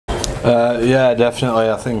Yeah, definitely.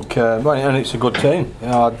 I think, and it's a good team. You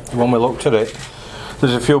know, when we looked at it,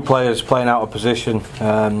 there's a few players playing out of position.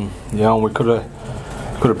 You know, we could have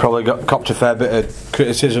probably copped a fair bit of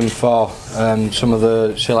criticism for some of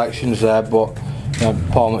the selections there, but you know,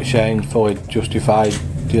 Paul McShane fully justified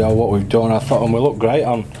what we've done. I thought, and we looked great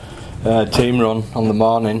on team run on the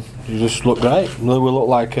morning. You just looked great. We looked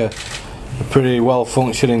like a pretty well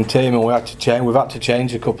functioning team, and we've had to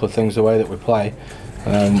change a couple of things the way that we play.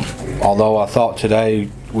 Although I thought today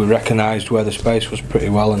we recognised where the space was pretty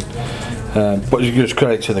well, but you just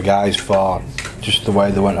credit to the guys for just the way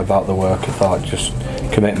they went about the work. I thought just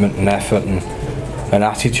commitment and effort and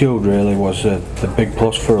attitude really was the big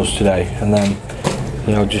plus for us today. And then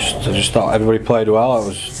I just thought everybody played well. It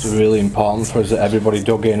was really important for us that everybody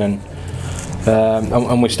dug in and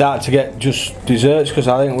we started to get just desserts, because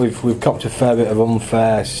I think we've copped a fair bit of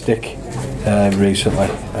unfair stick recently.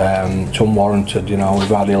 It's unwarranted. We've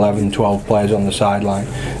had 11, 12 players on the sideline,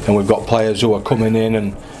 and we've got players who are coming in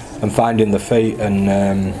and finding the feet,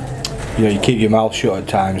 and you keep your mouth shut at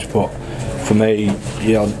times. But for me,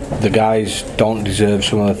 the guys don't deserve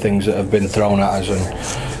some of the things that have been thrown at us,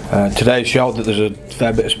 and today showed that there's a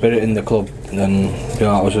fair bit of spirit in the club, and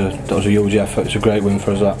that was a huge effort. It's a great win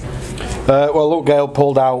for us, that. Well, look, Gale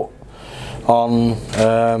pulled out on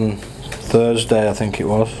Thursday, I think it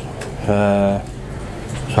was.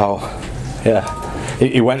 So yeah,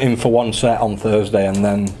 he went in for one set on Thursday and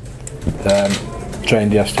then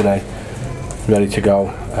trained yesterday, ready to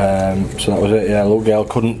go. So that was it. Yeah, Luke Gale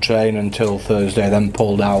couldn't train until Thursday, then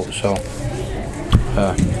pulled out. So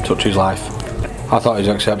touch his life. I thought he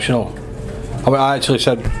was exceptional. I actually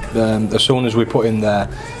said as soon as we put him there,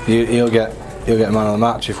 he'll get man of the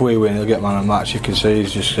match. If we win, he'll get man of the match. You can see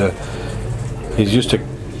he's just a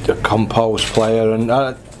composed player. And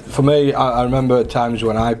for me, I remember times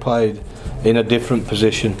when I played in a different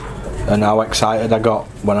position and how excited I got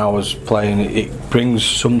when I was playing. It brings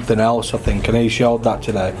something else, I think, and he showed that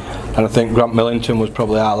today. And I think Grant Millington was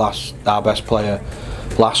probably our best player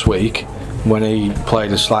last week when he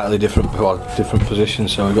played a slightly different position.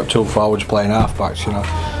 So we've got two forwards playing half-backs,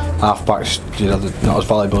 Half-backs, they're not as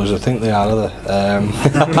valuable as I think they are they?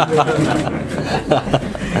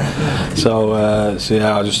 So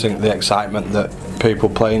yeah, I just think the excitement that people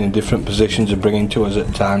playing in different positions are bringing to us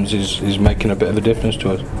at times is making a bit of a difference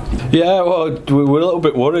to us. Yeah, well, we're a little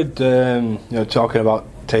bit worried, talking about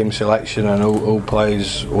team selection and who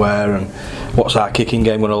plays where and what's our kicking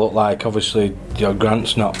game going to look like. Obviously,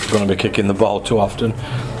 Grant's not going to be kicking the ball too often.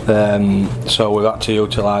 So we've had to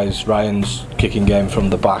utilise Ryan's kicking game from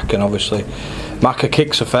the back, and obviously Macca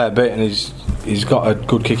kicks a fair bit and he's got a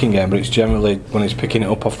good kicking game, but it's generally when he's picking it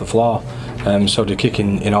up off the floor. So the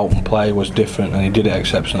kicking in open play was different, and he did it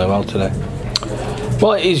exceptionally well today.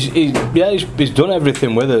 Well, he's done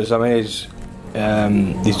everything with us. I mean, he's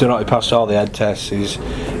done it. He passed all the head tests. His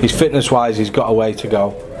fitness wise, he's got a way to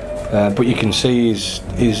go. But you can see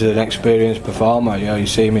he's an experienced performer. You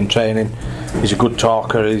see him in training. He's a good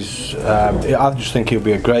talker. I just think he'll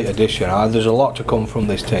be a great addition. There's a lot to come from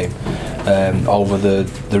this team over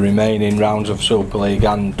the remaining rounds of Super League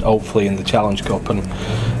and hopefully in the Challenge Cup. And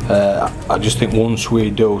I just think once we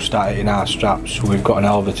do start hitting our straps, we've got an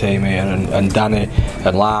hell of a team here. And Danny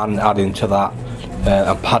and Lan adding to that,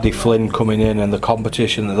 and Paddy Flynn coming in, and the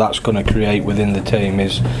competition that's going to create within the team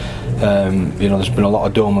is. There's been a lot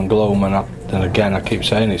of doom and gloom, and again I keep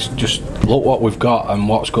saying it's just look what we've got and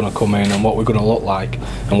what's going to come in and what we're going to look like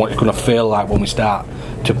and what it's going to feel like when we start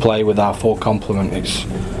to play with our full complement. It's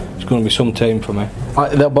going to be some team for me.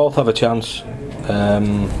 They'll both have a chance.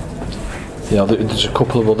 There's a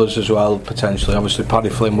couple of others as well potentially. Obviously Paddy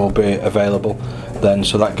Flynn will be available then,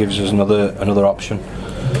 so that gives us another option.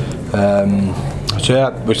 So yeah,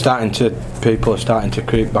 people are starting to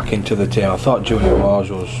creep back into the team. I thought Junior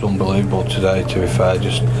Wars was unbelievable today, to be fair.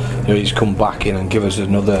 Just he's come back in and give us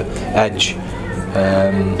another edge.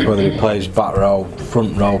 Whether he plays back row,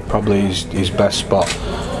 front row, probably his best spot.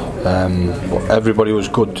 But everybody was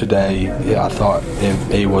good today. Yeah, I thought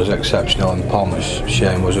he was exceptional, and Paul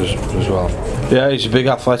McShane was as well. Yeah, he's a big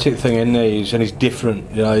athletic thing, isn't he? And he's different.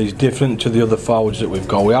 He's different to the other forwards that we've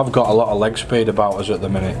got. We have got a lot of leg speed about us at the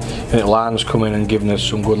minute. I think Lan's coming and giving us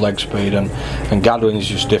some good leg speed, and Gadwin's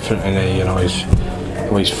just different, isn't he?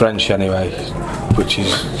 He's French anyway, which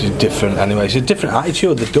is different anyway. It's a different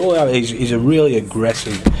attitude. He's a really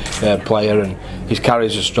aggressive player, and his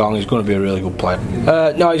carries are strong. He's going to be a really good player.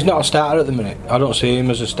 No, he's not a starter at the minute. I don't see him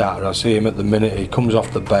as a starter. I see him at the minute he comes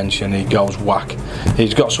off the bench and he goes whack.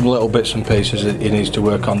 He's got some little bits and pieces that he needs to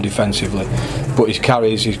work on defensively, but his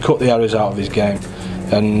carries, he's cut the errors out of his game,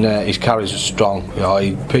 and his carries are strong.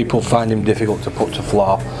 People find him difficult to put to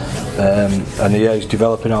floor. and yeah, he's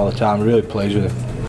developing all the time. Really pleased with him.